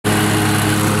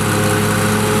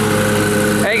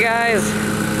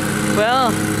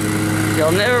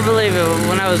I'll never believe it.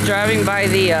 When I was driving by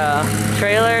the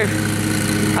trailer,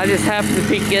 I just happened to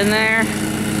peek in there,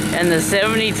 and the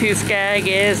 72 Scag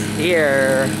is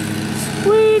here.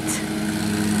 Sweet!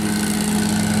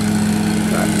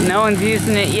 No one's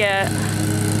using it yet,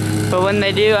 but when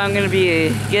they do, I'm gonna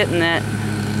be getting it.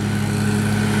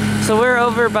 So we're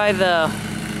over by the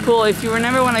pool. If you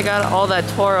remember when I got all that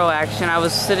Toro action, I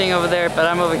was sitting over there, but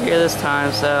I'm over here this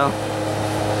time, so.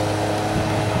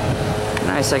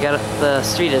 Nice, I got the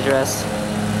street address.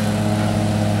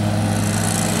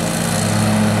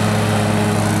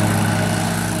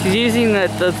 She's using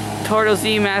the Toro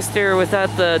Z Master without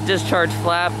the discharge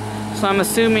flap, so I'm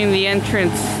assuming the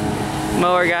entrance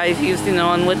mower guy is using the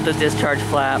one with the discharge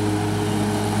flap.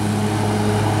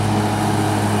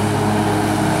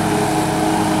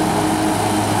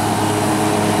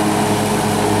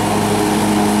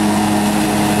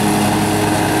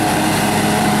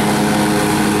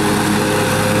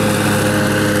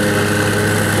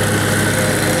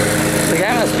 The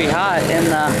guy must be hot in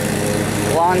the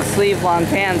long sleeve, long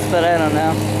pants, but I don't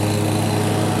know.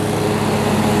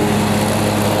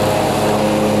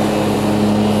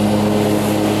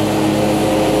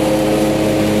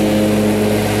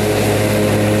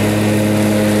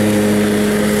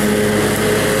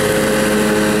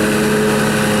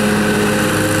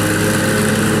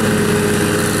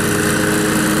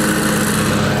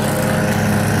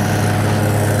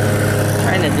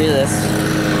 Trying to do this.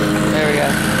 There we go.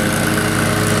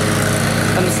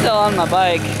 I'm still on my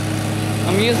bike.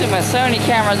 I'm using my Sony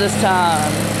camera this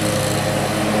time.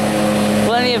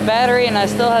 Plenty of battery, and I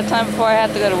still have time before I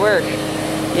have to go to work.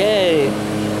 Yay.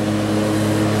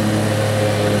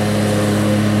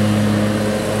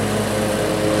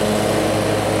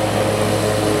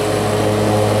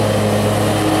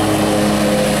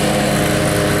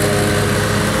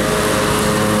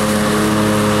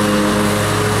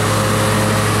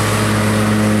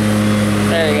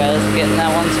 There you go, let's get in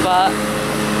that one spot.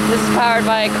 This is powered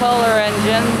by a Kohler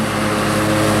engine.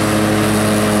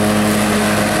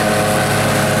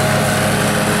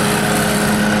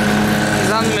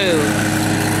 He's on the move,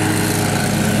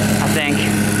 I think.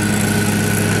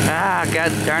 Ah,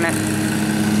 god darn it.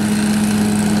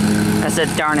 I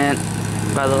said darn it,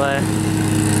 by the way.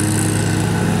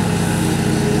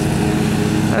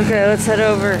 Okay, let's head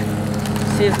over.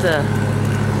 See if the...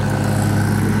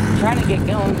 I'm trying to get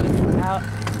going without...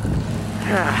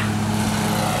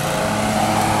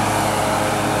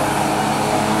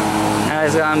 Now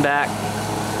he's gone back.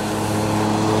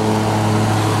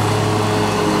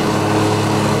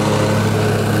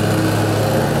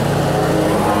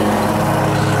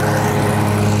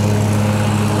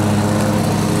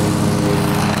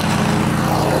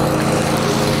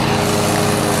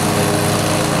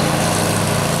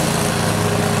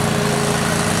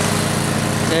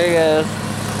 There he goes.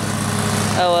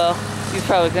 Oh well, he's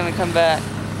probably gonna come back.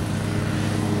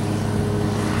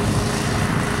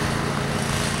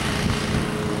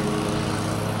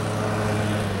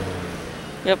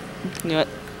 Yep, knew it.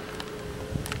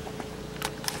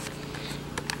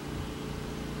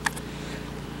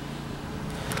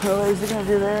 Oh, is he gonna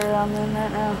do that around then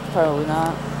right now? Probably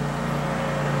not.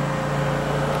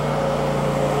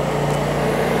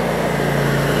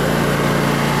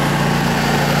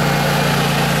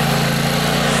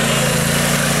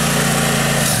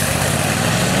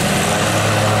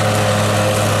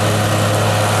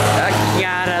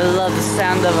 God, I love the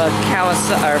sound of a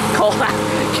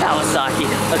Kawasaki,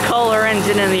 a Kohler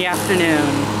engine in the afternoon.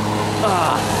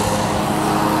 Oh,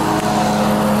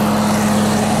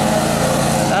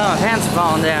 my pants are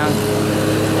falling down.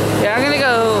 Yeah, I'm gonna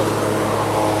go,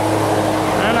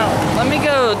 I don't know, let me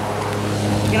go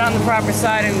get on the proper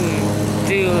side and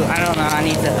do, I don't know, I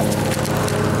need to,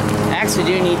 I actually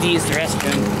do need to use the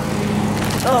restroom.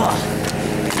 Oh,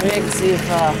 maybe I can see if,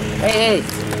 hey,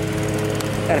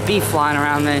 got a bee flying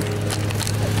around me.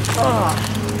 Oh.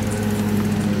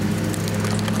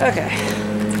 Okay.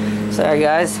 Sorry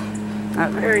guys.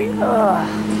 Not very,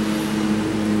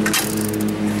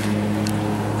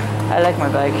 I like my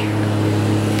bike.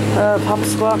 Pop a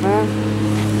squat, man.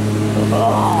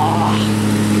 Oh.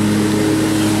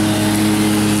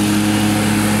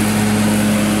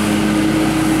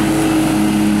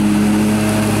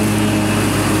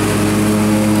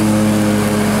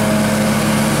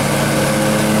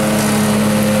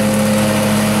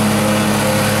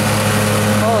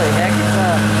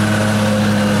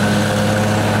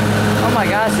 Oh my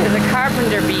gosh, there's a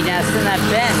carpenter bee nest in that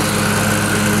bend.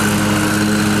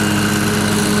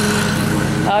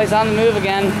 Oh, he's on the move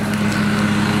again.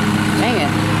 Dang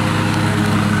it.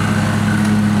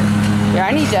 Yeah,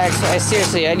 I need to actually,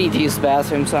 seriously, I need to use the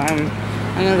bathroom, so I'm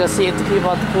I'm gonna go see if the people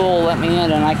at the pool will let me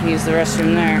in and I can use the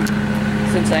restroom there,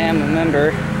 since I am a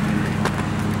member.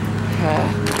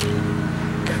 Crap.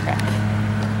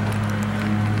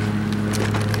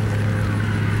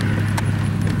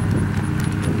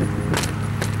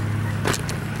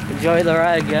 Enjoy the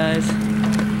ride, guys.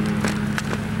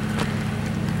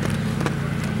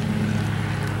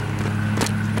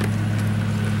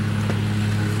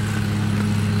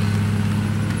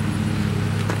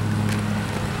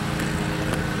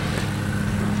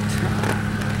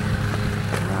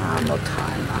 No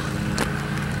time.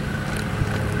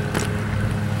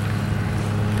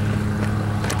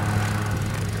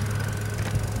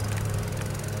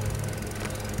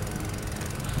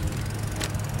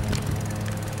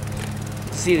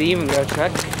 See the Even Grow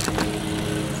truck.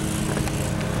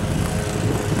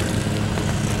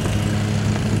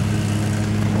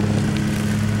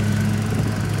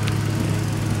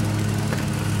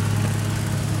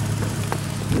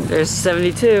 There's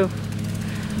 72.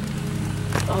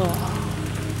 Oh.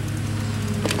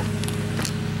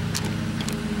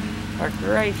 Park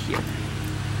right here.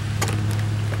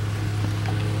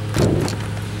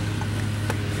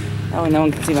 That way no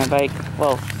one can see my bike.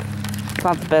 Well, it's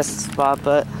not the best spot,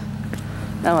 but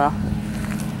oh well.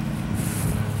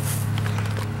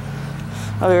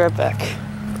 I'll be right back.